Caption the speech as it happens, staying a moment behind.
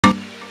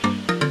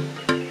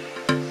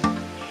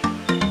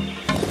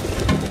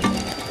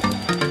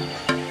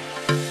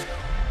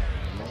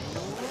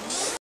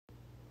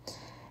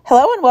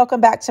Hello and welcome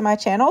back to my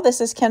channel.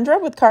 This is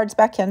Kendra with Cards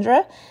by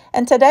Kendra,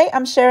 and today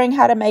I'm sharing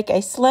how to make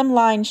a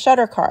slimline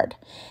shutter card.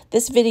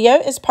 This video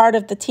is part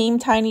of the Team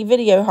Tiny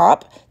video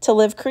hop to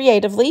live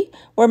creatively,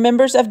 where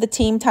members of the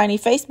Team Tiny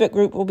Facebook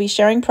group will be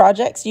sharing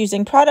projects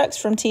using products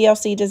from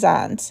TLC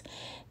Designs.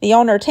 The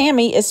owner,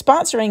 Tammy, is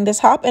sponsoring this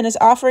hop and is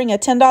offering a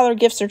 $10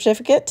 gift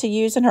certificate to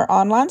use in her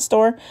online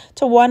store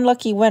to one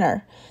lucky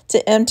winner.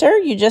 To enter,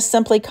 you just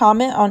simply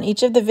comment on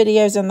each of the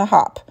videos in the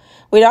hop.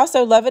 We'd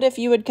also love it if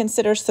you would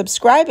consider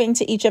subscribing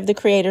to each of the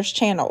creators'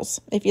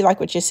 channels, if you like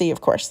what you see, of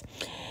course.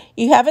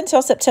 You have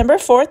until September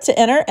 4th to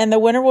enter, and the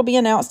winner will be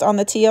announced on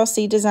the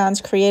TLC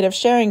Designs Creative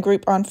Sharing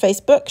group on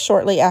Facebook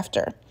shortly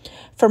after.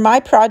 For my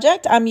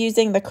project, I'm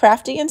using the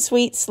Crafty and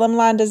Sweet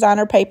Slimline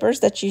designer papers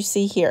that you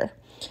see here.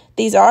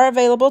 These are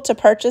available to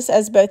purchase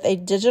as both a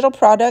digital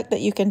product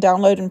that you can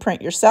download and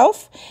print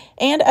yourself,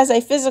 and as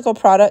a physical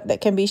product that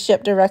can be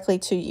shipped directly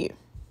to you.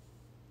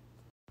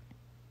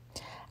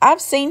 I've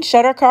seen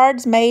shutter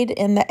cards made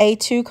in the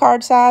A2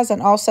 card size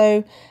and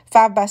also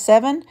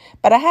 5x7,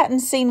 but I hadn't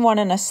seen one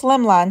in a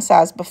slimline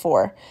size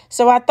before,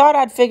 so I thought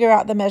I'd figure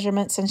out the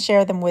measurements and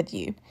share them with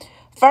you.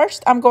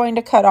 First, I'm going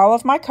to cut all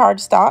of my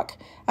cardstock.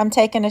 I'm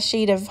taking a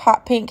sheet of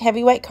hot pink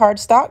heavyweight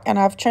cardstock, and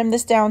I've trimmed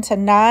this down to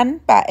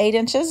 9 by 8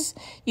 inches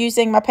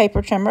using my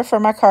paper trimmer for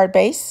my card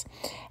base.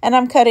 And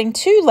I'm cutting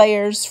 2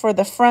 layers for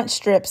the front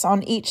strips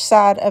on each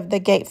side of the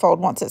gatefold.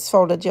 Once it's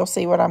folded, you'll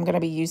see what I'm going to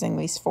be using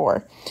these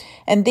for.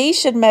 And these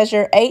should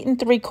measure 8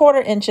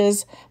 3/4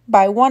 inches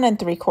by 1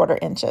 3/4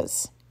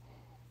 inches.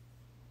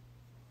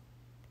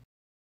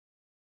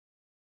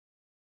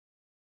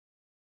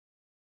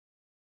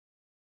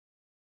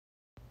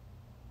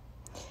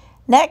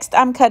 Next,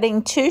 I'm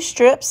cutting 2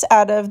 strips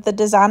out of the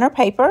designer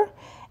paper,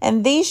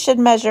 and these should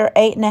measure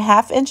 8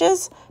 1/2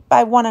 inches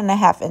by 1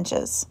 1/2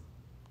 inches.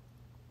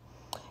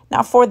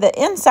 Now for the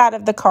inside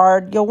of the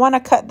card, you'll want to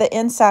cut the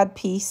inside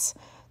piece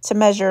to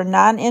measure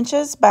 9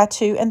 inches by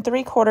 2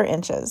 3/4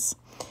 inches.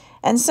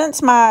 And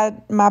since my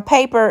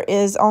paper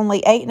is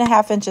only 8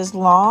 1/2 inches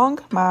long,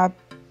 my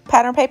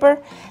pattern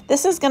paper,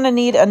 this is going to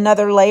need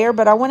another layer,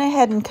 but I went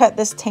ahead and cut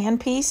this tan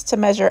piece to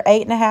measure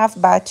 8 1/2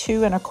 by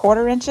 2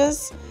 1/4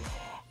 inches.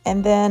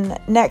 And then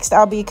next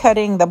I'll be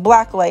cutting the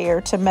black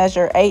layer to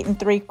measure 8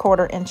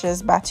 3/4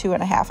 inches by 2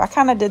 1/2. I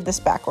kind of did this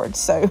backwards,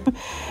 so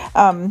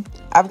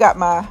I've got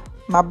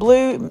my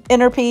blue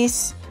inner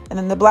piece and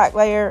then the black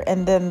layer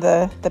and then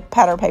the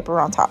pattern paper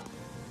on top.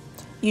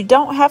 You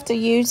don't have to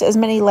use as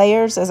many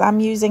layers as I'm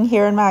using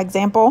here in my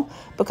example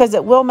because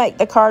it will make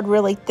the card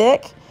really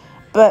thick,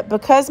 but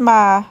because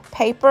my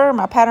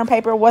pattern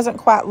paper wasn't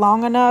quite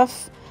long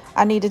enough,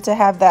 I needed to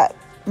have that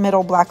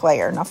middle black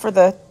layer. Now for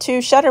the 2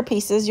 shutter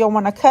pieces, you'll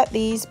want to cut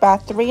these by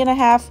 3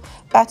 1/2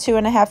 by 2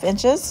 1/2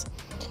 inches.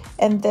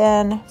 And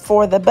then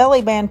for the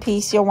belly band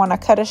piece, you'll want to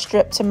cut a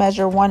strip to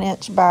measure 1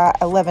 inch by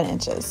 11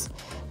 inches.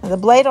 Now, the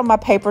blade on my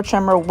paper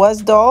trimmer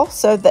was dull,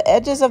 so the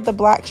edges of the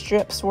black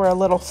strips were a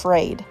little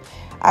frayed.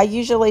 I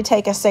usually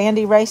take a sand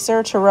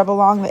eraser to rub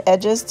along the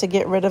edges to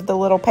get rid of the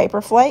little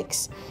paper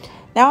flakes.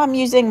 Now I'm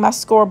using my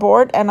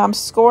scoreboard and I'm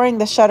scoring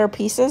the shutter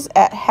pieces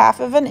at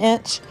 1/2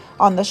 inch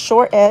on the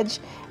short edge,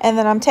 and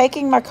then I'm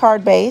taking my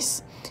card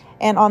base,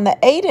 and on the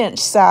 8-inch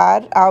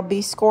side I'll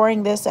be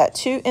scoring this at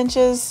 2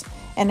 inches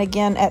and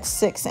again at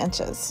 6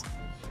 inches.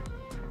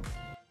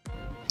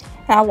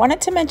 Now, I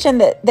wanted to mention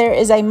that there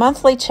is a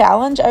monthly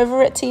challenge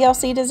over at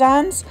TLC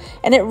Designs,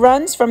 and it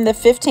runs from the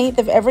 15th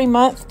of every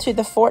month to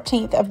the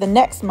 14th of the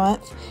next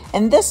month,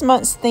 and this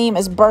month's theme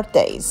is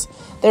birthdays.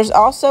 There's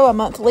also a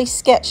monthly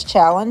sketch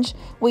challenge.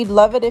 We'd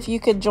love it if you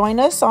could join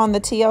us on the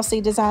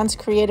TLC Designs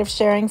Creative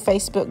Sharing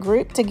Facebook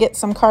group to get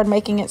some card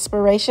making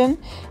inspiration,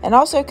 and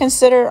also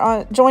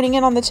consider joining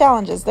in on the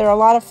challenges. They're a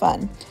lot of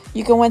fun.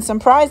 You can win some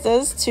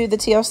prizes to the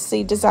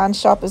TLC Design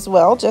shop as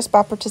well just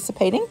by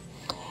participating.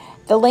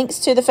 The links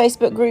to the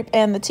Facebook group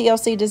and the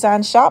TLC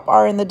Design shop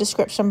are in the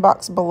description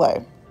box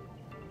below.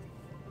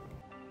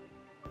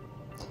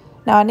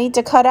 Now I need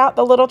to cut out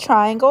the little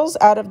triangles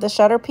out of the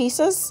shutter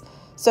pieces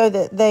so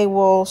that they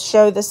will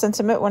show the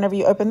sentiment whenever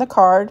you open the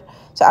card.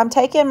 So I'm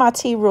taking my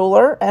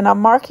T-ruler and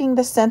I'm marking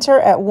the center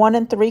at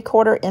 1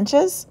 3/4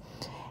 inches.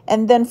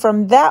 And then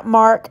from that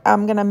mark,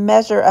 I'm going to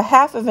measure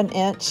 1/2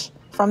 inch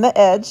from the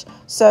edge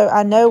so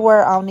I know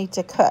where I'll need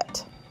to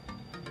cut.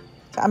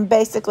 So I'm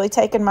basically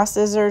taking my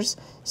scissors,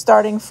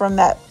 starting from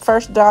that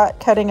first dot,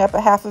 cutting up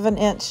 1/2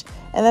 inch,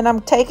 and then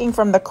I'm taking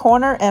from the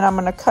corner and I'm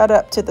going to cut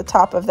up to the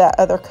top of that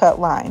other cut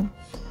line.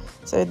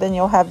 So then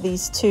you'll have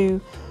these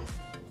 2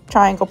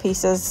 triangle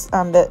pieces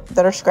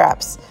that are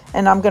scraps,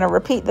 and I'm going to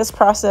repeat this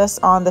process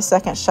on the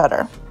second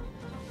shutter.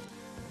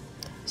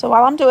 So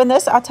while I'm doing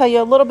this, I'll tell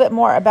you a little bit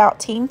more about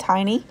Team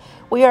Tiny.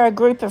 We are a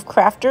group of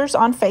crafters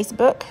on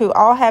Facebook who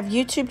all have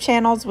YouTube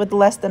channels with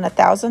less than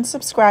 1,000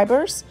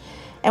 subscribers.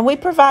 And we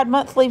provide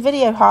monthly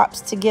video hops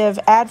to give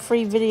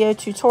ad-free video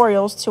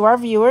tutorials to our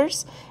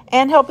viewers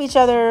and help each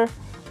other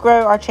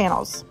grow our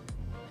channels.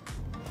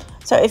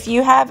 So if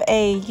you have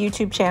a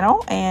YouTube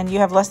channel and you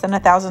have less than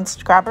 1,000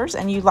 subscribers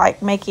and you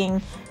like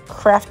making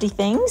crafty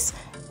things,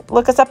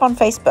 look us up on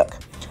Facebook.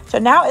 So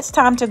now it's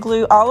time to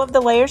glue all of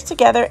the layers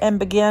together and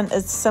begin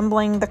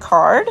assembling the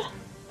card.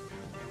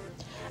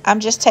 I'm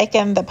just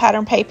taking the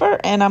pattern paper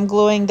and I'm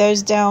gluing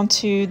those down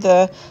to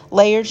the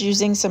layers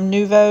using some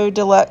Nuvo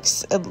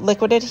Deluxe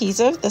liquid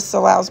adhesive. This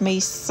allows me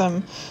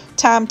some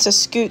time to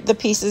scoot the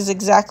pieces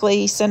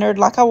exactly centered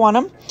like I want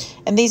them.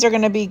 And these are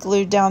going to be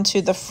glued down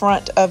to the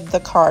front of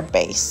the card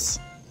base.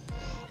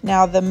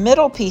 Now the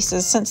middle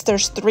pieces, since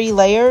there's 3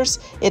 layers,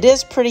 it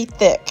is pretty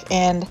thick,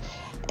 and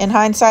in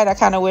hindsight I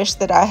kind of wish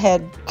that I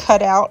had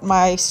cut out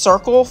my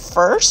circle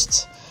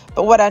first.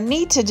 But what I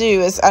need to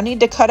do is I need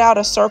to cut out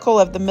a circle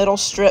of the middle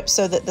strip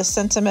so that the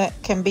sentiment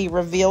can be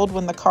revealed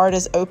when the card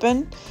is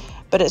open.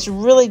 But it's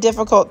really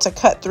difficult to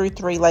cut through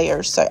 3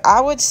 layers. So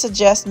I would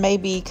suggest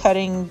maybe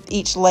cutting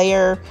each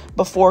layer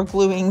before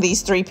gluing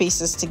these 3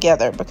 pieces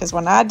together, because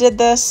when I did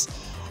this,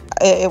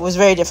 it was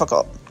very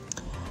difficult.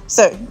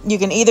 So you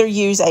can either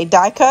use a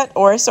die cut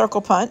or a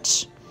circle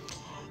punch.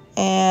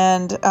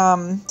 And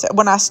so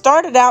when I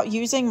started out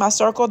using my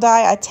circle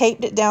die, I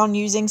taped it down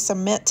using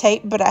cement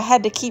tape, but I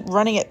had to keep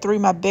running it through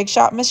my Big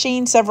Shot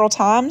machine several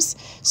times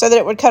so that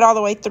it would cut all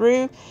the way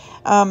through.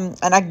 And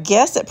I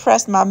guess it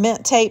pressed my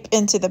mint tape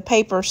into the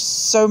paper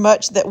so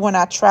much that when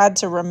I tried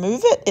to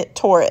remove it, it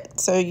tore it.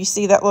 So you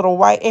see that little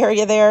white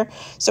area there.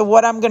 So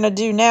what I'm going to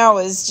do now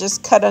is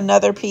just cut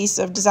another piece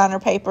of designer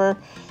paper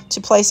to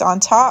place on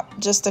top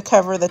just to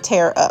cover the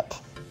tear up.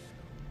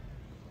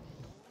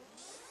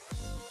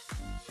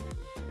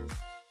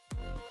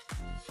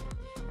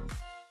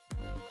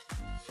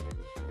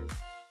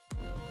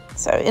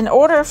 So in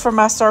order for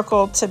my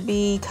circle to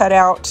be cut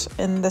out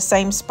in the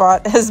same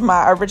spot as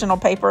my original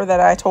paper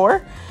that I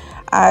tore,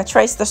 I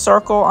traced the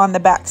circle on the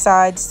back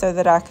side so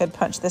that I could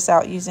punch this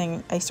out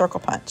using a circle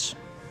punch.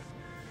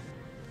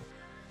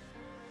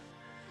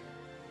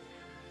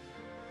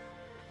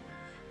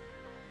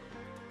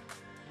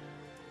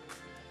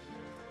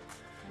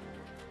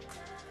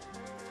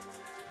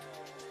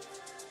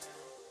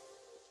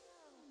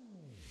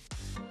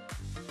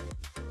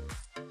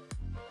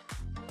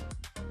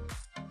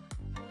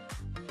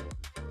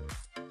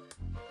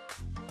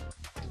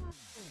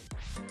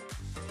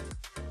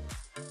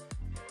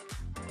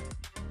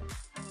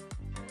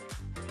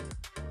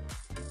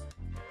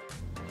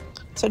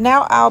 So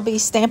now I'll be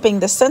stamping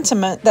the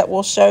sentiment that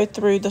will show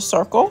through the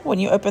circle when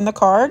you open the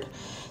card.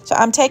 So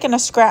I'm taking a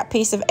scrap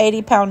piece of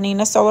 80-pound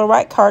Neenah Solar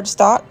White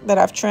cardstock that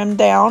I've trimmed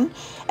down,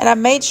 and I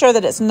made sure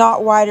that it's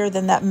not wider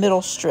than that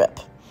middle strip.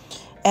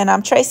 And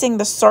I'm tracing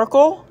the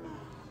circle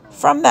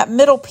from that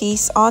middle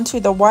piece onto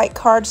the white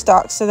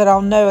cardstock so that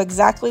I'll know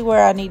exactly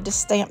where I need to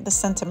stamp the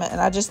sentiment. And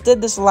I just did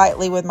this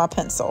lightly with my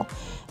pencil.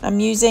 I'm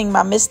using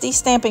my Misty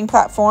stamping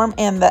platform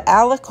and the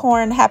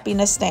Alicorn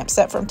Happiness stamp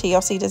set from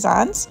TLC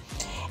Designs.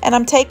 And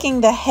I'm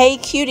taking the Hey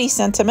Cutie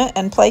sentiment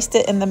and placed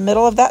it in the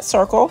middle of that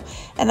circle.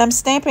 And I'm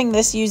stamping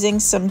this using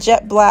some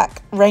jet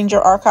black Ranger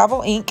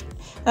Archival ink.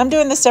 And I'm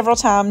doing this several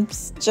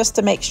times just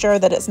to make sure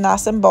that it's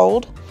nice and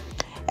bold.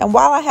 And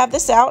while I have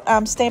this out,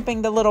 I'm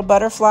stamping the little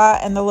butterfly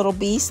and the little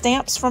bee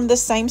stamps from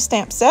this same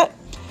stamp set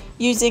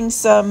using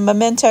some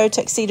Memento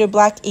Tuxedo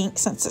Black ink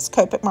since it's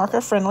Copic marker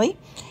friendly.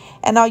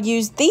 And I'll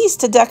use these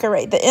to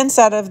decorate the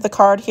inside of the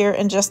card here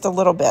in just a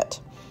little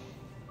bit.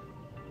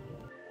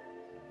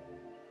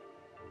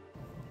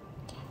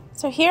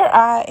 So here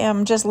I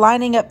am just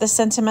lining up the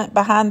sentiment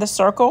behind the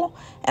circle,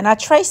 and I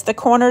traced the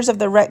corners of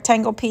the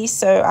rectangle piece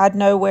so I'd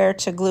know where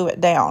to glue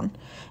it down.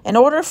 In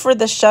order for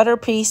the shutter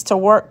piece to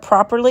work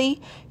properly,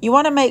 you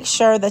want to make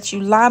sure that you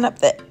line up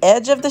the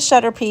edge of the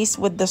shutter piece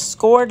with the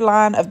scored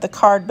line of the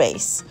card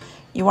base.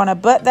 You want to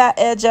butt that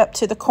edge up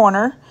to the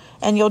corner,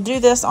 and you'll do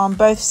this on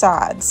both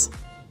sides.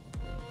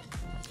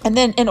 And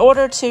then in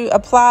order to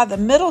apply the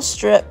middle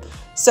strip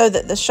so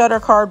that the shutter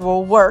card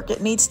will work,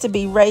 it needs to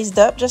be raised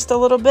up just a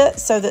little bit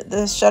so that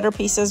the shutter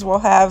pieces will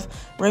have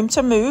room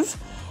to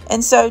move.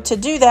 And so to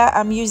do that,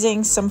 I'm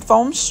using some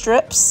foam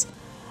strips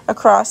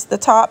across the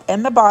top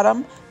and the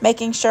bottom,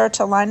 making sure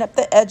to line up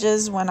the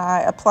edges when I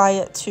apply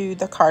it to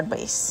the card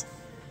base.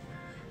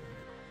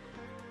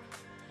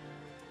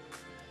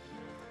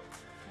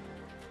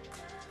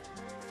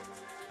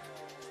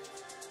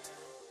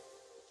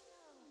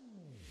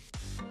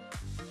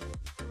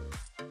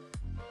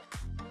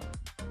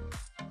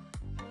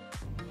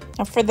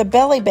 Now for the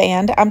belly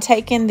band, I'm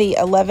taking the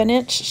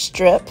 11-inch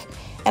strip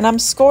and I'm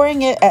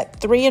scoring it at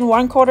 3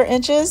 1/4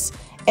 inches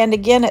and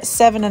again at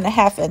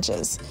 7.5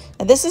 inches.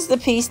 Now this is the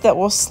piece that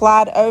will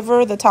slide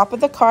over the top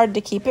of the card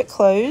to keep it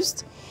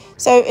closed.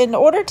 So in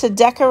order to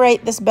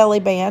decorate this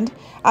belly band,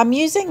 I'm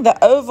using the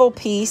oval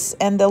piece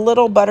and the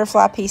little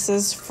butterfly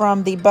pieces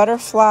from the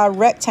butterfly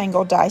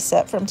rectangle die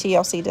set from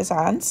TLC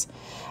Designs.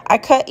 I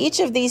cut each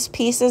of these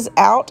pieces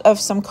out of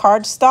some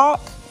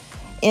cardstock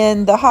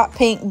in the hot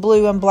pink,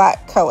 blue, and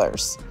black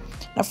colors.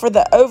 Now for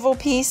the oval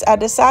piece, I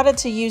decided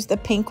to use the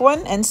pink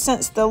one, and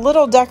since the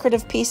little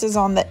decorative pieces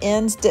on the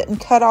ends didn't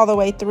cut all the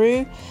way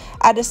through,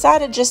 I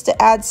decided just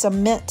to add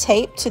some mint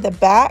tape to the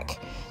back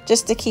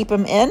just to keep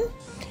them in.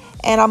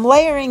 And I'm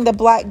layering the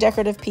black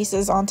decorative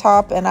pieces on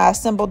top, and I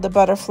assembled the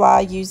butterfly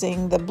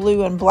using the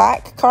blue and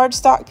black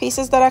cardstock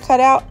pieces that I cut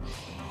out.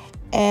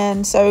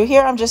 And so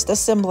here I'm just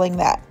assembling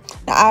that.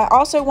 Now I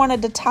also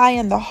wanted to tie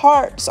in the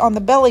hearts on the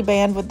belly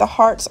band with the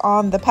hearts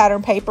on the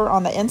pattern paper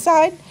on the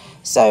inside.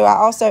 So I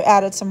also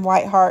added some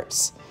white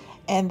hearts,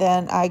 and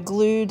then I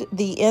glued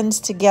the ends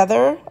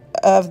together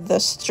of the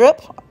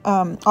strip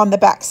on the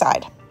back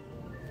side.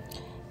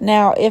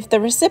 Now, if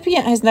the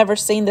recipient has never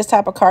seen this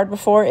type of card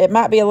before, it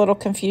might be a little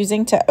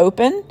confusing to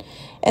open.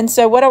 And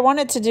so what I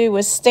wanted to do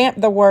was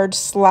stamp the word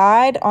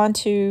slide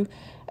onto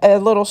a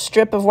little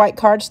strip of white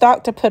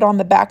cardstock to put on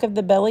the back of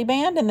the belly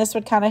band. And this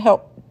would kind of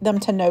help them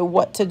to know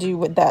what to do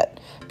with that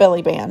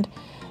belly band.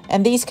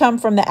 And these come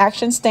from the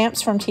action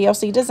stamps from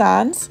TLC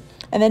Designs.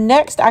 And then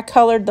next, I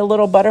colored the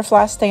little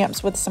butterfly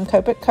stamps with some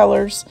Copic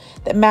colors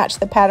that match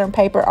the pattern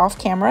paper off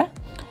camera.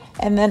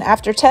 And then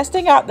after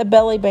testing out the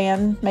belly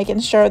band, making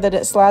sure that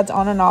it slides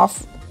on and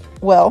off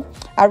well,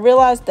 I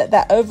realized that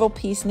that oval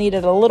piece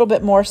needed a little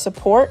bit more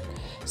support.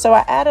 So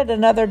I added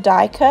another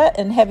die cut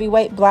and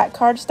heavyweight black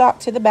cardstock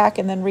to the back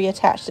and then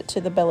reattached it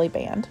to the belly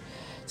band.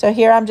 So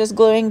here I'm just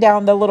gluing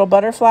down the little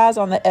butterflies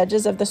on the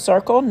edges of the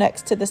circle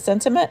next to the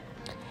sentiment.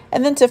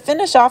 And then to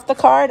finish off the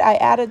card, I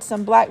added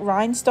some black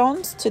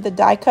rhinestones to the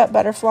die cut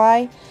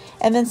butterfly,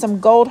 and then some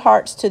gold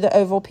hearts to the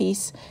oval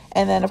piece.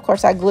 And then of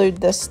course I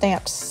glued the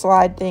stamped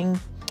slide thing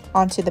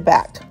onto the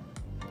back.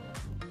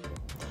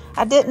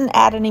 I didn't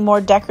add any more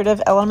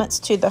decorative elements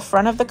to the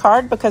front of the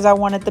card because I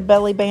wanted the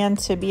belly band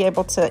to be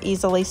able to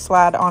easily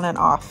slide on and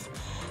off.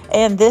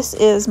 And this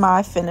is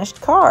my finished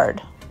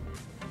card.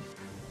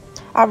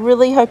 I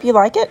really hope you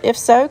like it. If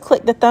so,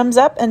 click the thumbs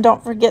up and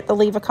don't forget to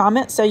leave a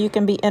comment so you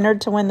can be entered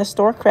to win the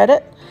store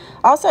credit.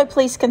 Also,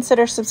 please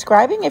consider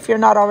subscribing if you're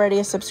not already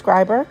a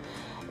subscriber.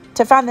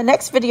 To find the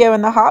next video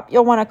in the hop,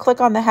 you'll want to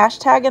click on the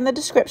hashtag in the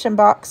description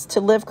box to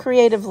Live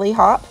Creatively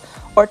Hop,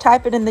 or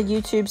type it in the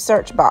YouTube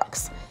search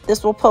box.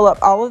 This will pull up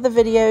all of the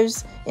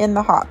videos in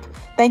the hop.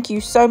 Thank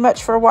you so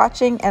much for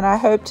watching, and I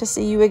hope to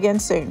see you again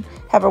soon.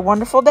 Have a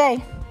wonderful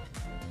day.